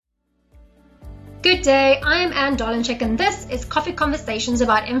Good day, I am Anne Dolenchik and this is Coffee Conversations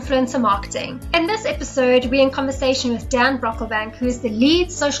about influencer marketing. In this episode, we're in conversation with Dan Brockelbank, who is the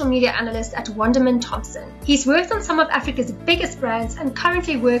lead social media analyst at Wonderman Thompson. He's worked on some of Africa's biggest brands and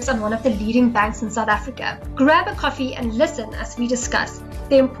currently works on one of the leading banks in South Africa. Grab a coffee and listen as we discuss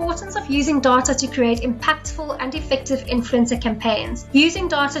the importance of using data to create impactful and effective influencer campaigns, using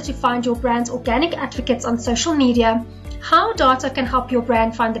data to find your brand's organic advocates on social media, how data can help your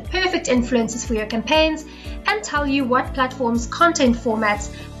brand find the perfect influencers for your campaigns, and tell you what platforms, content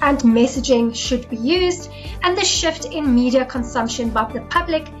formats, and messaging should be used, and the shift in media consumption by the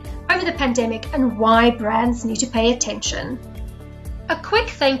public over the pandemic and why brands need to pay attention. A quick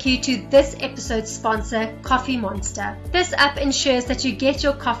thank you to this episode's sponsor, Coffee Monster. This app ensures that you get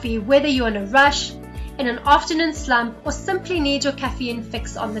your coffee whether you're in a rush, in an afternoon slump, or simply need your caffeine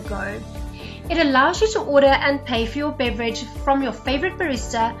fix on the go. It allows you to order and pay for your beverage from your favorite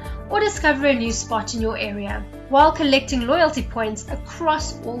barista or discover a new spot in your area, while collecting loyalty points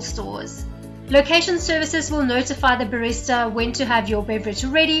across all stores. Location services will notify the barista when to have your beverage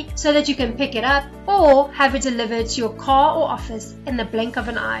ready so that you can pick it up or have it delivered to your car or office in the blink of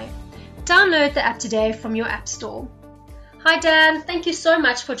an eye. Download the app today from your app store. Hi Dan, thank you so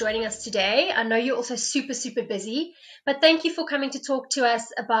much for joining us today. I know you're also super busy, but thank you for coming to talk to us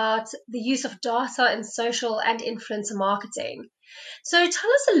about the use of data in social and influencer marketing. So tell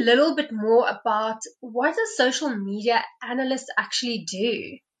us a little bit more about what a social media analyst actually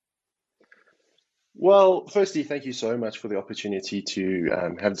do. Well, firstly, thank you so much for the opportunity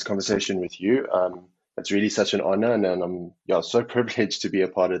to have this conversation with you. It's really such an honor, and I'm so privileged to be a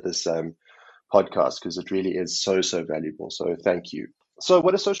part of this podcast because it really is so valuable. So thank you. So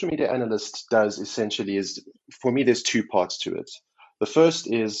what a social media analyst does essentially is, for me, there's two parts to it. The first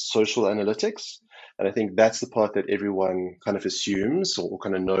is social analytics. And I think that's the part that everyone kind of assumes or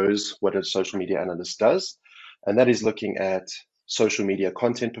kind of knows what a social media analyst does. And that is looking at social media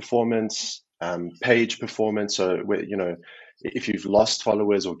content performance, page performance. So, if you've lost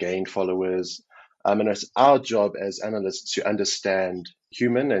followers or gained followers, and it's our job as analysts to understand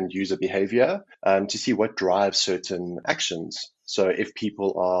human and user behavior to see what drives certain actions. So if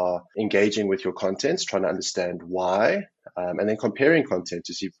people are engaging with your content, trying to understand why, and then comparing content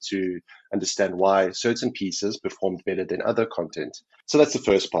to understand why certain pieces performed better than other content. So that's the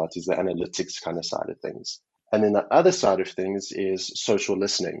first part, is the analytics kind of side of things. And then the other side of things is social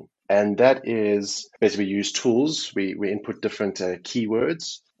listening. And that is basically we use tools. We input different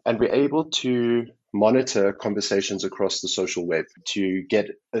keywords, and we're able to monitor conversations across the social web to get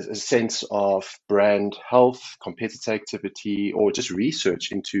a sense of brand health, competitor activity, or just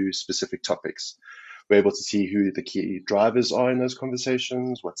research into specific topics. We're able to see who the key drivers are in those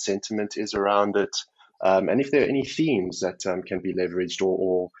conversations, what sentiment is around it, and if there are any themes that can be leveraged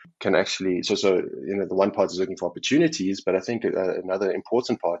or can actually, the one part is looking for opportunities, but I think another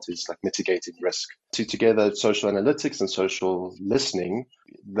important part is like mitigating risk. Together, social analytics and social listening,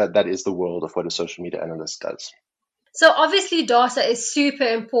 that is the world of what a social media analyst does. So obviously data is super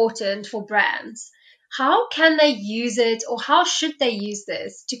important for brands. How can they use it, or how should they use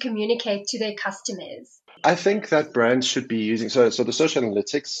this to communicate to their customers? I think that brands should be using, so the social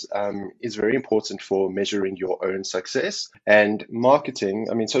analytics is very important for measuring your own success. And marketing,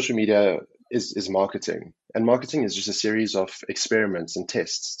 social media is marketing. And marketing is just a series of experiments and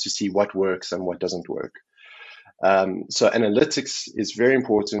tests to see what works and what doesn't work. So analytics is very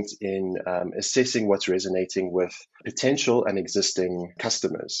important in assessing what's resonating with potential and existing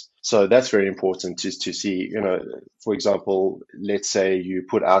customers. So that's very important to see, for example, let's say you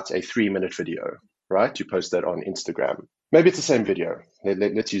put out a 3-minute video, right? You post that on Instagram. Maybe it's the same video.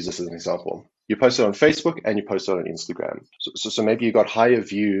 Let's use this as an example. You post it on Facebook and you post it on Instagram. So maybe you got higher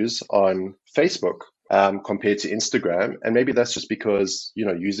views on Facebook compared to Instagram. And maybe that's just because,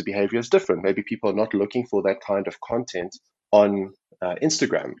 user behavior is different. Maybe people are not looking for that kind of content on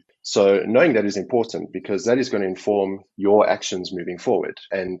Instagram. So knowing that is important because that is going to inform your actions moving forward.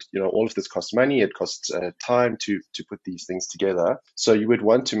 And, all of this costs money. It costs time to put these things together. So you would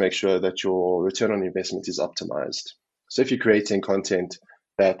want to make sure that your return on investment is optimized. So if you're creating content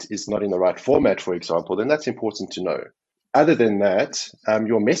that is not in the right format, for example, then that's important to know. Other than that,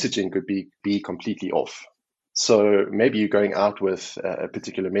 your messaging could be completely off. So maybe you're going out with a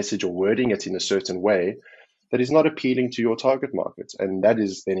particular message or wording it in a certain way that is not appealing to your target market. And that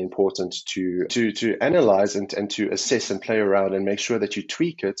is then important to analyze and to assess and play around and make sure that you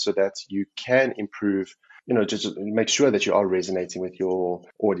tweak it so that you can improve, just make sure that you are resonating with your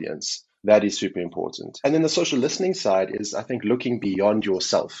audience. That is super important. And then the social listening side is, I think, looking beyond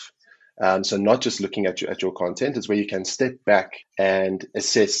yourself. So not just looking at your content, it's where you can step back and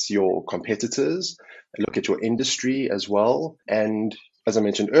assess your competitors, look at your industry as well, and as I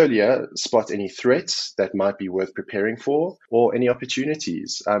mentioned earlier, spot any threats that might be worth preparing for or any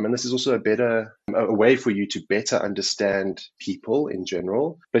opportunities. And this is also a way for you to better understand people in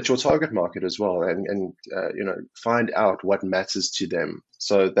general, but your target market as well, and find out what matters to them.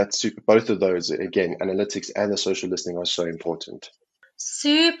 So that's super. Both of those, again, analytics and the social listening are so important.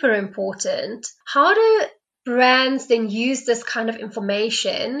 Super important. How do brands then use this kind of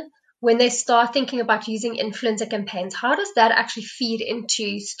information when they start thinking about using influencer campaigns? How does that actually feed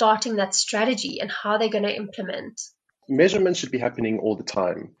into starting that strategy and how they're going to implement? Measurement should be happening all the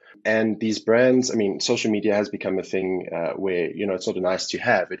time. And these brands, I mean, social media has become a thing where, it's not a nice to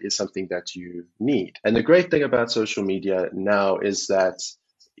have. It is something that you need. And the great thing about social media now is that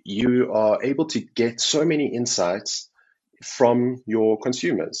you are able to get so many insights from your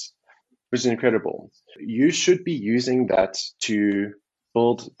consumers, which is incredible. You should be using that to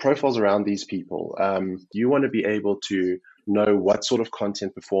build profiles around these people. You want to be able to know what sort of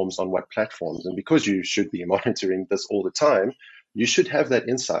content performs on what platforms. And because you should be monitoring this all the time, you should have that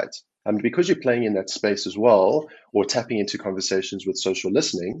insight. And because you're playing in that space as well, or tapping into conversations with social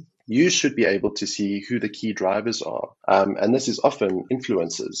listening, you should be able to see who the key drivers are. And this is often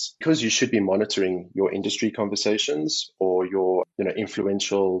influencers, because you should be monitoring your industry conversations or your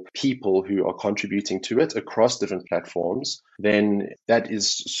influential people who are contributing to it across different platforms. Then that is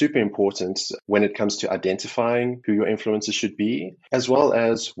super important when it comes to identifying who your influencers should be, as well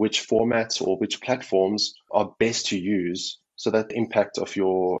as which formats or which platforms are best to use so that the impact of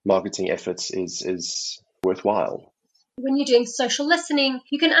your marketing efforts is worthwhile. When you're doing social listening,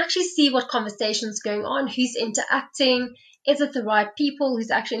 you can actually see what conversations going on, who's interacting, is it the right people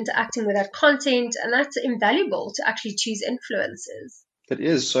who's actually interacting with that content, and that's invaluable to actually choose influencers. It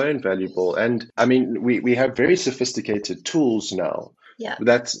is so invaluable. And I mean, we have very sophisticated tools now. Yeah.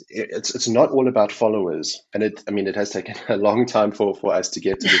 That it's not all about followers. And it has taken a long time for us to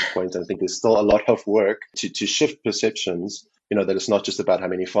get to this point. I think there's still a lot of work to shift perceptions, that it's not just about how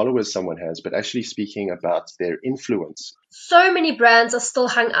many followers someone has, but actually speaking about their influence. So many brands are still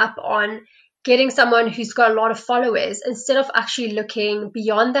hung up on getting someone who's got a lot of followers instead of actually looking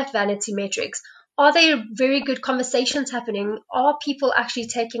beyond that vanity metrics. Are there very good conversations happening? Are people actually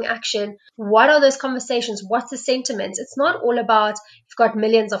taking action? What are those conversations? What's the sentiment? It's not all about you've got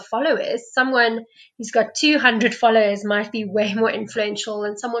millions of followers. Someone who's got 200 followers might be way more influential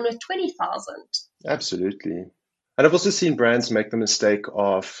than someone with 20,000. Absolutely. And I've also seen brands make the mistake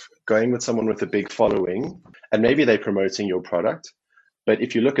of going with someone with a big following, and maybe they're promoting your product. But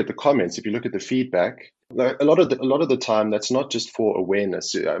if you look at the comments, if you look at the feedback, a lot of the time, that's not just for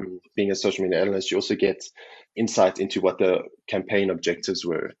awareness. Being a social media analyst, you also get insight into what the campaign objectives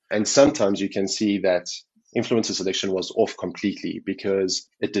were. And sometimes you can see that influencer selection was off completely because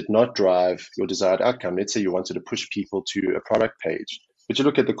it did not drive your desired outcome. Let's say you wanted to push people to a product page, but you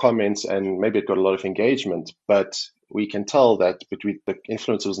look at the comments and maybe it got a lot of engagement, but we can tell that between the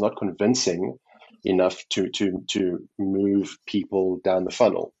influencer was not convincing enough to move people down the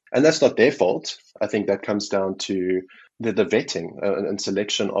funnel. And that's not their fault. I think that comes down to the vetting and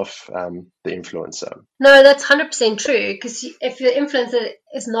selection of the influencer. No, that's 100% true, because if the influencer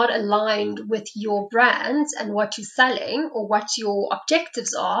is not aligned with your brand and what you're selling or what your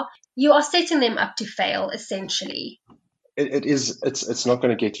objectives are, you are setting them up to fail, essentially. It's not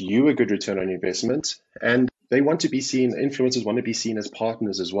going to get you a good return on investment. And they want to be seen, influencers want to be seen as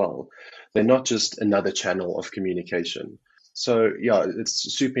partners as well. They're not just another channel of communication. So yeah,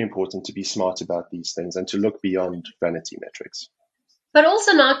 it's super important to be smart about these things and to look beyond vanity metrics. But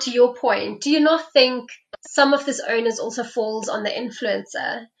also now to your point, do you not think some of this onus also falls on the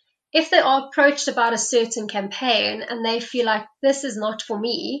influencer? If they are approached about a certain campaign and they feel like this is not for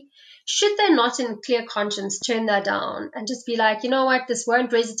me, should they not in clear conscience turn that down and just be like, you know what, this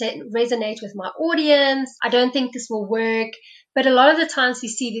won't resonate with my audience. I don't think this will work. But a lot of the times we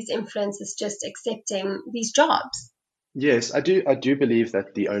see these influencers just accepting these jobs. Yes, I do believe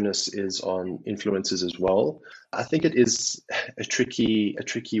that the onus is on influencers as well. I think it is a tricky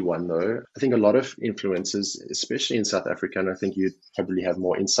one though. I think a lot of influencers, especially in South Africa, and I think you'd probably have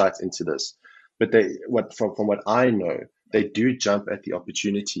more insight into this, but from what I know, they do jump at the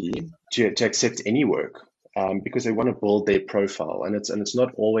opportunity to accept any work because they want to build their profile, and it's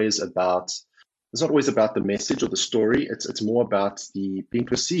not always about the message or the story. It's more about the being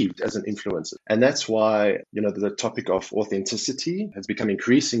perceived as an influencer. And that's why, the topic of authenticity has become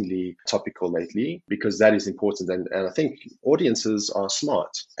increasingly topical lately, because that is important. And I think audiences are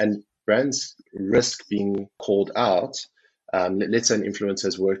smart and brands risk being called out Let's say an influencer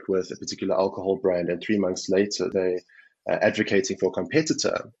has worked with a particular alcohol brand and 3 months later they advocating for a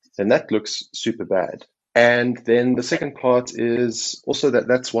competitor, then that looks super bad. And then the second part is also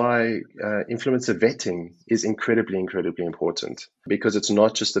that's why influencer vetting is incredibly, incredibly important, because it's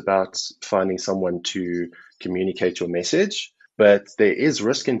not just about finding someone to communicate your message, but there is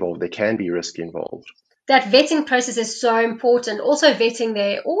risk involved. There can be risk involved. That vetting process is so important. Also, vetting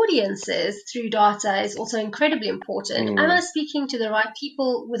their audiences through data is also incredibly important. Am I speaking to the right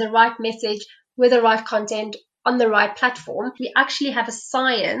people with the right message, with the right content, on the right platform? We actually have a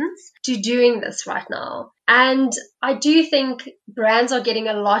science to doing this right now. And I do think brands are getting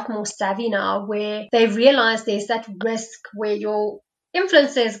a lot more savvy now, where they realize there's that risk where your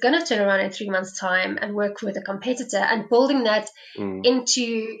influencer is going to turn around in 3 months' time and work with a competitor, and building that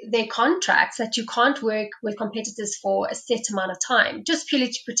into their contracts, that you can't work with competitors for a set amount of time, just purely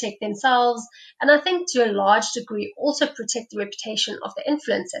to protect themselves. And I think to a large degree also protect the reputation of the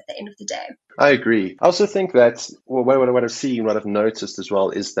influencer at the end of the day. I agree. I also think that what I've seen, what I've noticed as well,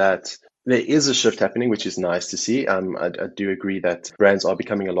 is that there is a shift happening, which is nice to see. I do agree that brands are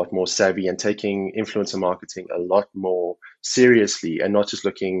becoming a lot more savvy and taking influencer marketing a lot more seriously, and not just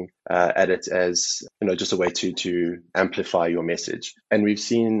looking at it as just a way to amplify your message. And we've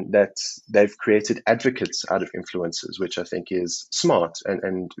seen that they've created advocates out of influencers, which I think is smart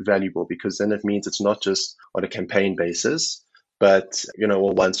and valuable, because then it means it's not just on a campaign basis, but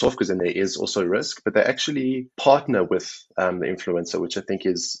once off, because then there is also risk, but they actually partner with the influencer, which I think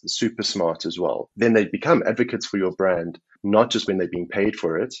is super smart as well. Then they become advocates for your brand, not just when they're being paid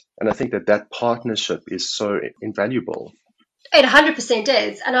for it. And I think that partnership is so invaluable. It 100%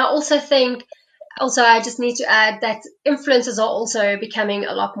 is. And I also think, I just need to add that influencers are also becoming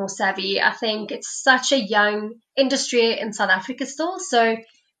a lot more savvy. I think it's such a young industry in South Africa still. So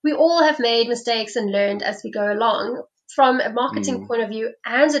we all have made mistakes and learned as we go along. From a marketing point of view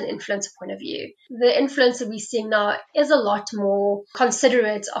and an influencer point of view, the influencer we're seeing now is a lot more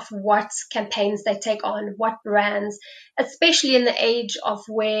considerate of what campaigns they take on, what brands, especially in the age of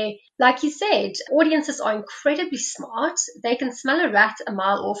where, like you said, audiences are incredibly smart. They can smell a rat a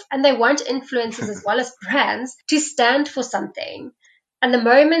mile off, and they want influencers as well as brands to stand for something. And the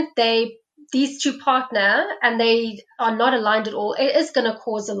moment these two partner and they are not aligned at all, it is going to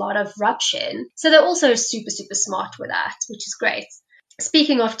cause a lot of rupture. So they're also super, super smart with that, which is great.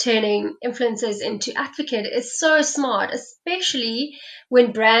 Speaking of turning influencers into advocate, is so smart, especially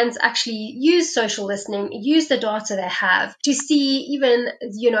when brands actually use social listening, use the data they have to see even,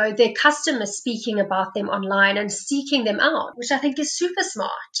 their customers speaking about them online and seeking them out, which I think is super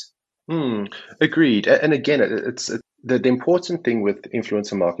smart. Agreed. And again, it's the important thing with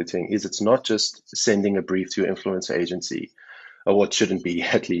influencer marketing is it's not just sending a brief to your influencer agency, or what shouldn't be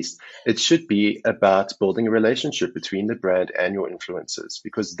at least. It should be about building a relationship between the brand and your influencers,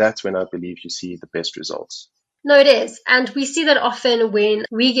 because that's when I believe you see the best results. No, it is. And we see that often when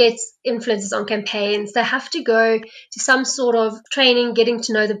we get influencers on campaigns, they have to go to some sort of training, getting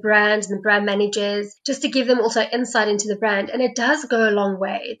to know the brand and the brand managers, just to give them also insight into the brand. And it does go a long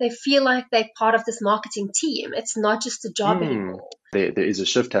way. They feel like they're part of this marketing team. It's not just a job anymore. There is a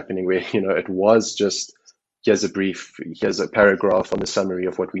shift happening where, it was just, here's a brief, here's a paragraph on the summary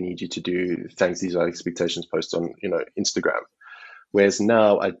of what we need you to do. Thanks, these are expectations post on, Instagram. Whereas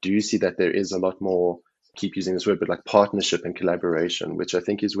now I do see that there is a lot more, keep using this word, but like partnership and collaboration, which I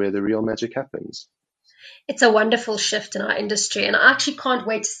think is where the real magic happens. It's a wonderful shift in our industry, and I actually can't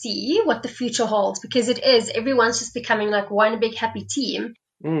wait to see what the future holds, because everyone's just becoming like one big happy team.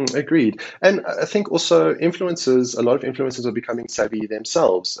 Agreed. And I think also a lot of influencers are becoming savvy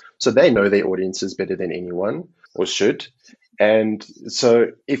themselves. So they know their audiences better than anyone, or should. And so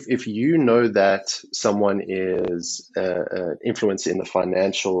if you know that someone is an influencer in the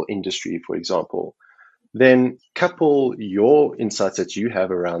financial industry, for example, then couple your insights that you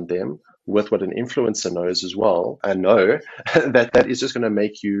have around them with what an influencer knows as well, and know that is just going to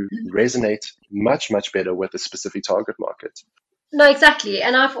make you resonate much, much better with a specific target market. No, exactly.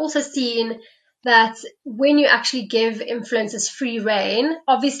 And I've also seen that when you actually give influencers free reign,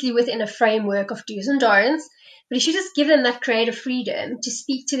 obviously within a framework of do's and don'ts, but you should just give them that creative freedom to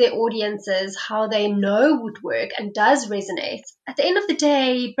speak to their audiences how they know would work and does resonate. At the end of the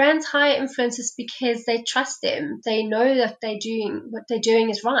day, brands hire influencers because they trust them. They know that what they're doing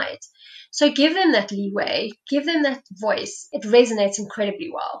is right. So give them that leeway, give them that voice. It resonates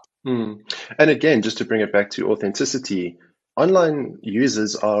incredibly well. And again, just to bring it back to authenticity, online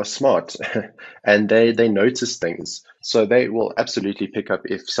users are smart and they notice things. So they will absolutely pick up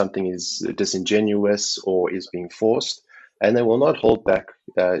if something is disingenuous or is being forced. and they will not hold back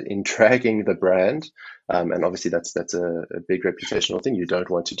in dragging the brand. And obviously, that's a big reputational thing. You don't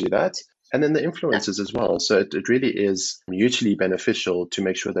want to do that. And then the influencers as well. So it really is mutually beneficial to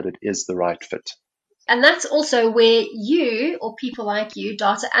make sure that it is the right fit. And that's also where you or people like you,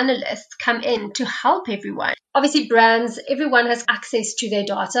 data analysts, come in to help everyone. Obviously, brands, everyone has access to their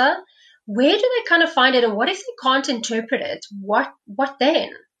data. Where do they kind of find it? And what if they can't interpret it? What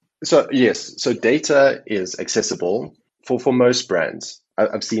then? So yes, so data is accessible for most brands.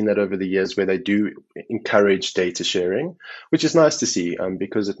 I've seen that over the years where they do encourage data sharing, which is nice to see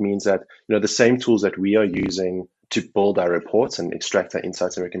because it means that the same tools that we are using to build our reports and extract our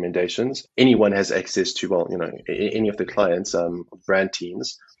insights and recommendations, anyone has access to. Well, any of the clients, brand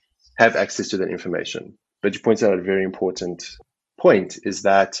teams, have access to that information. But you pointed out a very important point is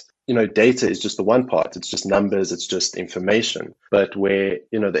that data is just the one part. It's just numbers. It's just information. But where,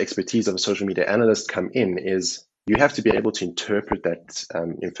 the expertise of a social media analyst come in is you have to be able to interpret that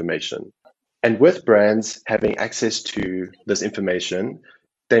information. And with brands having access to this information,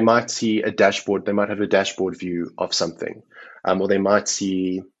 they might see a dashboard. They might have a dashboard view of something, or they might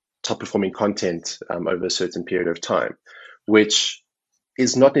see top performing content over a certain period of time, which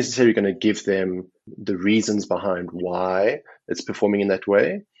is not necessarily going to give them the reasons behind why it's performing in that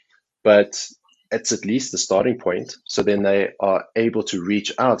way, but it's at least the starting point. So then they are able to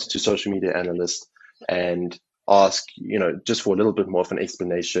reach out to social media analysts and ask, just for a little bit more of an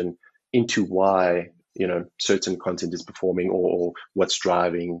explanation into why, certain content is performing or what's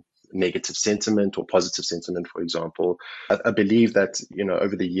driving negative sentiment or positive sentiment, for example. I believe that,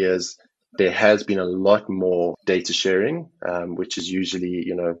 over the years, there has been a lot more data sharing, which is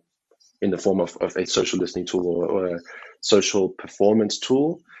usually, in the form of a social listening tool or a social performance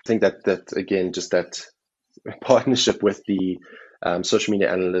tool. I think that again, just that partnership with the social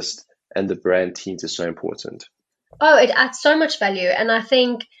media analyst and the brand teams is so important. Oh, it adds so much value. And I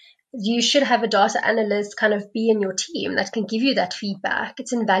think you should have a data analyst kind of be in your team that can give you that feedback.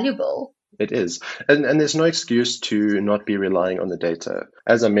 It's invaluable. It is. And there's no excuse to not be relying on the data.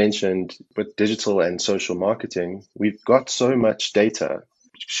 As I mentioned, with digital and social marketing, we've got so much data.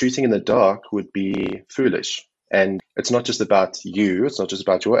 Shooting in the dark would be foolish. And it's not just about you. It's not just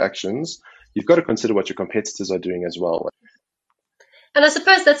about your actions. You've got to consider what your competitors are doing as well. And I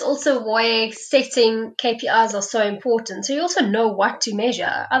suppose that's also why setting KPIs are so important. So you also know what to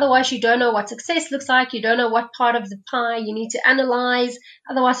measure. Otherwise, you don't know what success looks like. You don't know what part of the pie you need to analyze.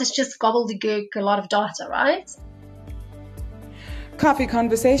 Otherwise, it's just gobbledygook, a lot of data, right? Coffee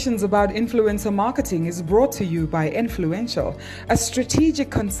Conversations about Influencer Marketing is brought to you by Influential, a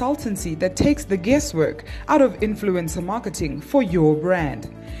strategic consultancy that takes the guesswork out of influencer marketing for your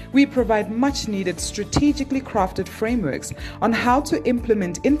brand. We provide much needed strategically crafted frameworks on how to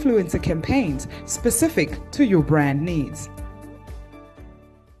implement influencer campaigns specific to your brand needs.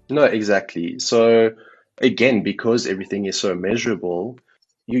 No, exactly. So again, because everything is so measurable,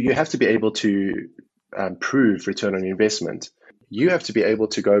 you have to be able to prove return on investment. You have to be able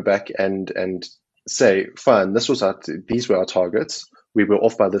to go back and say, fine, these were our targets. We were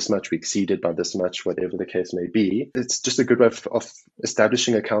off by this much, we exceeded by this much, whatever the case may be. It's just a good way of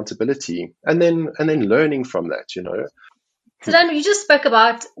establishing accountability and then learning from that, So Dan, you just spoke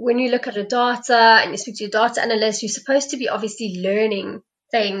about when you look at the data and you speak to your data analyst, you're supposed to be obviously learning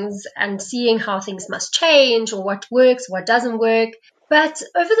things and seeing how things must change or what works, what doesn't work. But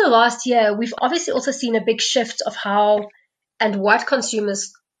over the last year, we've obviously also seen a big shift of how and what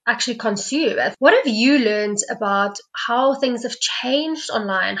consumers actually consume. What have you learned about how things have changed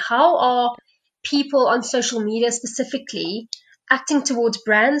online? How are people on social media specifically acting towards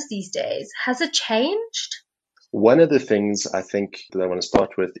brands these days? Has it changed? One of the things I think that I want to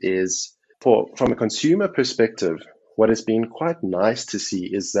start with is from a consumer perspective, what has been quite nice to see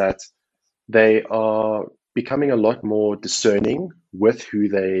is that they are becoming a lot more discerning with who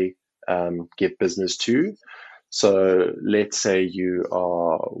they give business to. So let's say you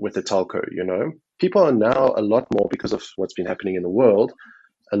are with a telco, people are now a lot more, because of what's been happening in the world,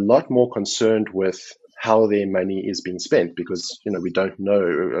 a lot more concerned with how their money is being spent, because, we don't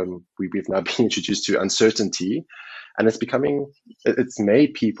know. We've now been introduced to uncertainty, and it's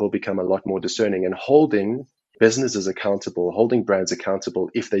made people become a lot more discerning and holding businesses accountable, holding brands accountable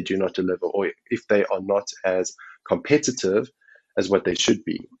if they do not deliver or if they are not as competitive as what they should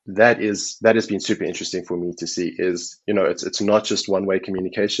be. That has been super interesting for me to see is, it's not just one-way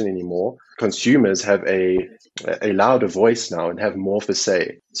communication anymore. Consumers have a louder voice now and have more of a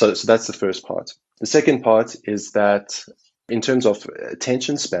say. So that's the first part. The second part is that in terms of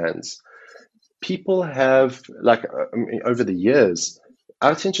attention spans, people have, over the years,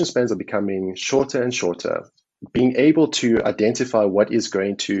 our attention spans are becoming shorter and shorter. being able to identify what is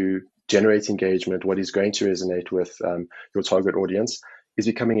going to generate engagement, what is going to resonate with your target audience is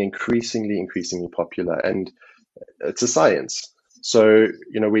becoming increasingly popular. And it's a science. So,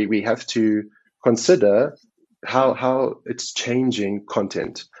 we have to consider how it's changing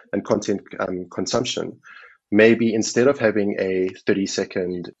content and content consumption. Maybe instead of having a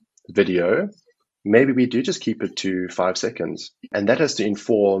 30-second video, maybe we do just keep it to 5 seconds. And that has to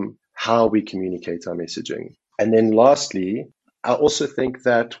inform how we communicate our messaging. And then lastly, I also think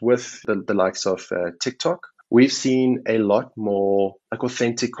that with the likes of TikTok, we've seen a lot more like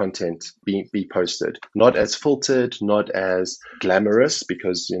authentic content be posted, not as filtered, not as glamorous,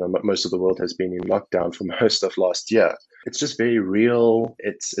 because most of the world has been in lockdown for most of last year. It's just very real.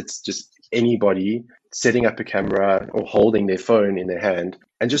 It's just anybody setting up a camera or holding their phone in their hand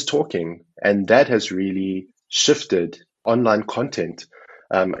and just talking. And that has really shifted online content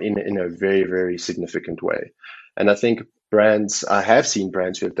in a very, very significant way. And I think I have seen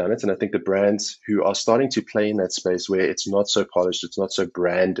brands who have done it. And I think the brands who are starting to play in that space where it's not so polished, it's not so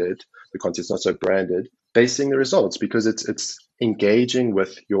branded, the content's not so branded, they're seeing the results because it's engaging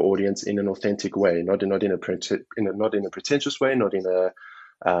with your audience in an authentic way, not in a pretentious way, not in a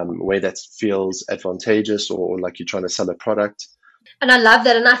way that feels advantageous or like you're trying to sell a product. And I love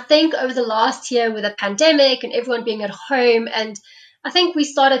that. And I think over the last year with the pandemic and everyone being at home, and I think we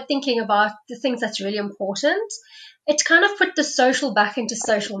started thinking about the things that's really important. It kind of put the social back into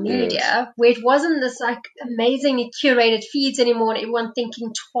social media, where it wasn't this like amazingly curated feeds anymore and everyone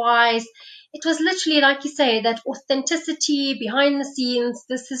thinking twice. It was literally, like you say, that authenticity behind the scenes.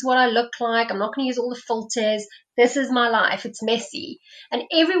 This is what I look like. I'm not going to use all the filters. This is my life. It's messy. And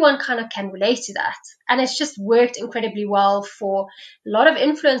everyone kind of can relate to that. And it's just worked incredibly well for a lot of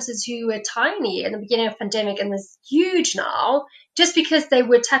influencers who were tiny in the beginning of the pandemic and is huge now, just because they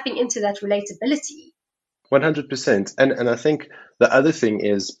were tapping into that relatability. 100%. And I think the other thing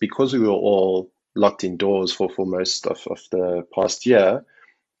is because we were all locked indoors for most of the past year,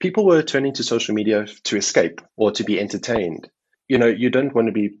 people were turning to social media to escape or to be entertained. You don't want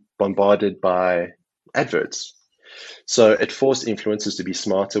to be bombarded by adverts. So it forced influencers to be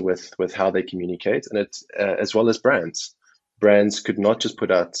smarter with how they communicate, and it as well as brands. Brands could not just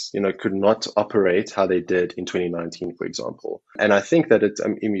could not operate how they did in 2019, for example. And I think that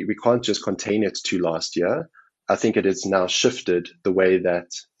we can't just contain it to last year. I think it has now shifted the way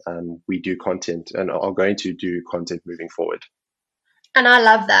that we do content and are going to do content moving forward. And I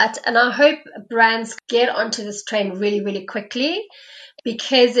love that. And I hope brands get onto this trend really, really quickly,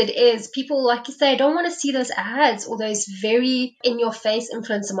 because it is people, like you say, don't want to see those ads or those very in-your-face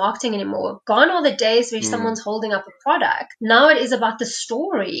influencer marketing anymore. Gone are the days where someone's holding up a product. Now it is about the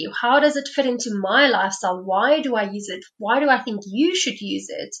story. How does it fit into my lifestyle? Why do I use it? Why do I think you should use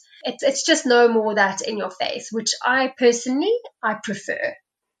it? It's just no more that in your face, which I personally prefer.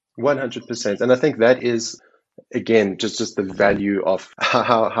 100%. And I think that is, again, just the value of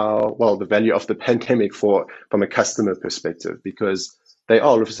the value of the pandemic from a customer perspective, because they are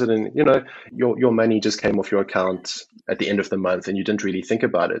all of a sudden, your money just came off your account at the end of the month and you didn't really think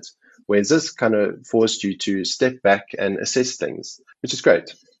about it. Whereas this kind of forced you to step back and assess things, which is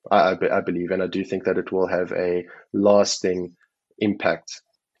great, I believe. And I do think that it will have a lasting impact.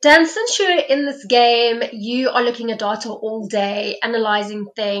 Dan, since you're in this game, you are looking at data all day, analyzing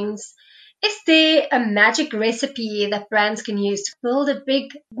things. Is there a magic recipe that brands can use to build a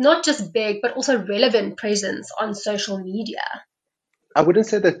big, not just big, but also relevant presence on social media? I wouldn't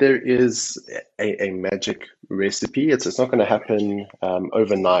say that there is a magic recipe. It's not going to happen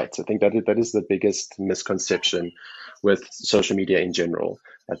overnight. I think that is the biggest misconception with social media in general.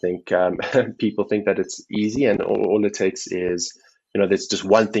 I think people think that it's easy and all it takes is, there's just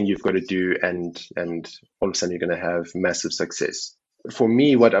one thing you've got to do and all of a sudden you're going to have massive success. For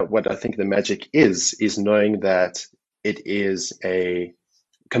me, what I think the magic is knowing that it is a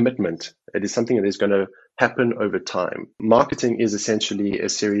commitment. It is something that is going to happen over time. Marketing is essentially a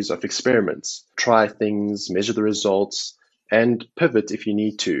series of experiments. Try things, measure the results, and pivot if you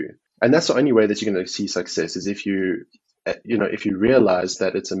need to. And that's the only way that you're going to see success is if you realize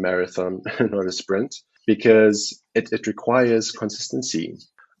that it's a marathon, not a sprint, because it requires consistency.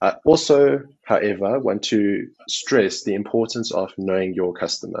 I also, however, want to stress the importance of knowing your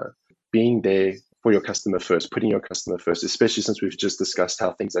customer, being there for your customer first, putting your customer first, especially since we've just discussed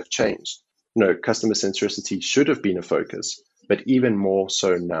how things have changed. Customer centricity should have been a focus, but even more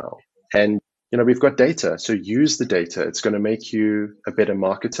so now. And, we've got data, so use the data. It's going to make you a better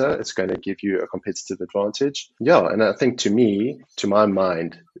marketer. It's going to give you a competitive advantage. Yeah, and I think to my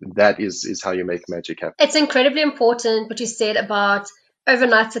mind, that is how you make magic happen. It's incredibly important what you said about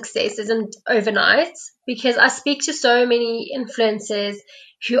overnight success isn't overnight, because I speak to so many influencers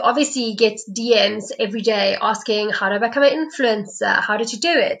who obviously get DMs every day asking, how do I become an influencer? How did you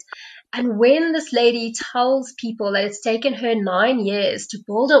do it? And when this lady tells people that it's taken her 9 years to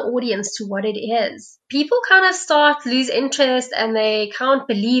build an audience to what it is, people kind of start lose interest and they can't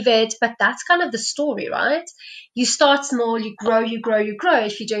believe it. But that's kind of the story, right? You start small, you grow, you grow, you grow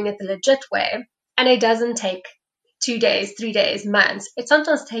if you're doing it the legit way. And it doesn't take 2 days, 3 days, months. It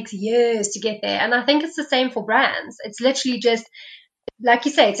sometimes takes years to get there. And I think it's the same for brands. It's literally just, like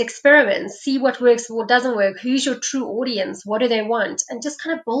you say, it's experiments, see what works, what doesn't work, who's your true audience, what do they want, and just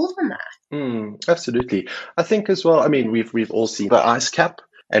kind of build on that. Absolutely. I think as well, I mean, we've all seen the ice cap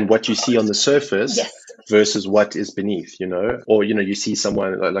and what you see on the surface versus what is beneath, or, you see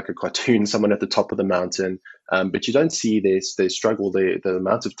someone like a cartoon, someone at the top of the mountain, but you don't see their struggle, the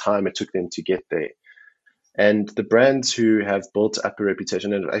amount of time it took them to get there. And the brands who have built up a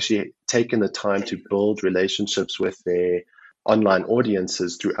reputation and have actually taken the time to build relationships with their online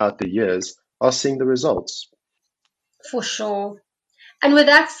audiences throughout the years are seeing the results. For sure. And with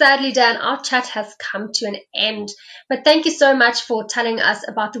that, sadly, Dan, our chat has come to an end. But thank you so much for telling us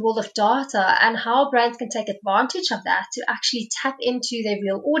about the world of data and how brands can take advantage of that to actually tap into their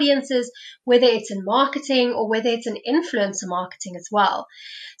real audiences, whether it's in marketing or whether it's in influencer marketing as well.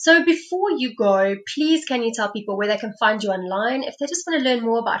 So before you go, please can you tell people where they can find you online if they just want to learn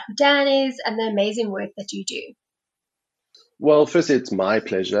more about who Dan is and the amazing work that you do? Well, firstly, it's my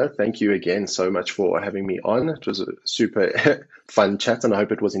pleasure. Thank you again so much for having me on. It was a super fun chat, and I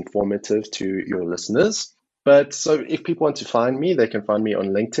hope it was informative to your listeners. But so if people want to find me, they can find me on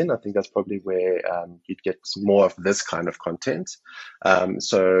LinkedIn. I think that's probably where you'd get more of this kind of content.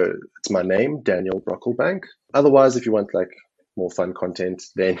 So it's my name, Daniel Brockelbank. Otherwise, if you want like more fun content,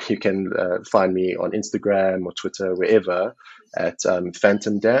 then you can find me on Instagram or Twitter, wherever, at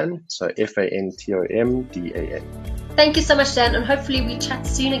Phantom Dan, so FANTOMDAN. Thank you so much, Dan, and hopefully we chat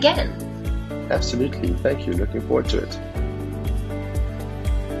soon again. Absolutely. Thank you. Looking forward to it.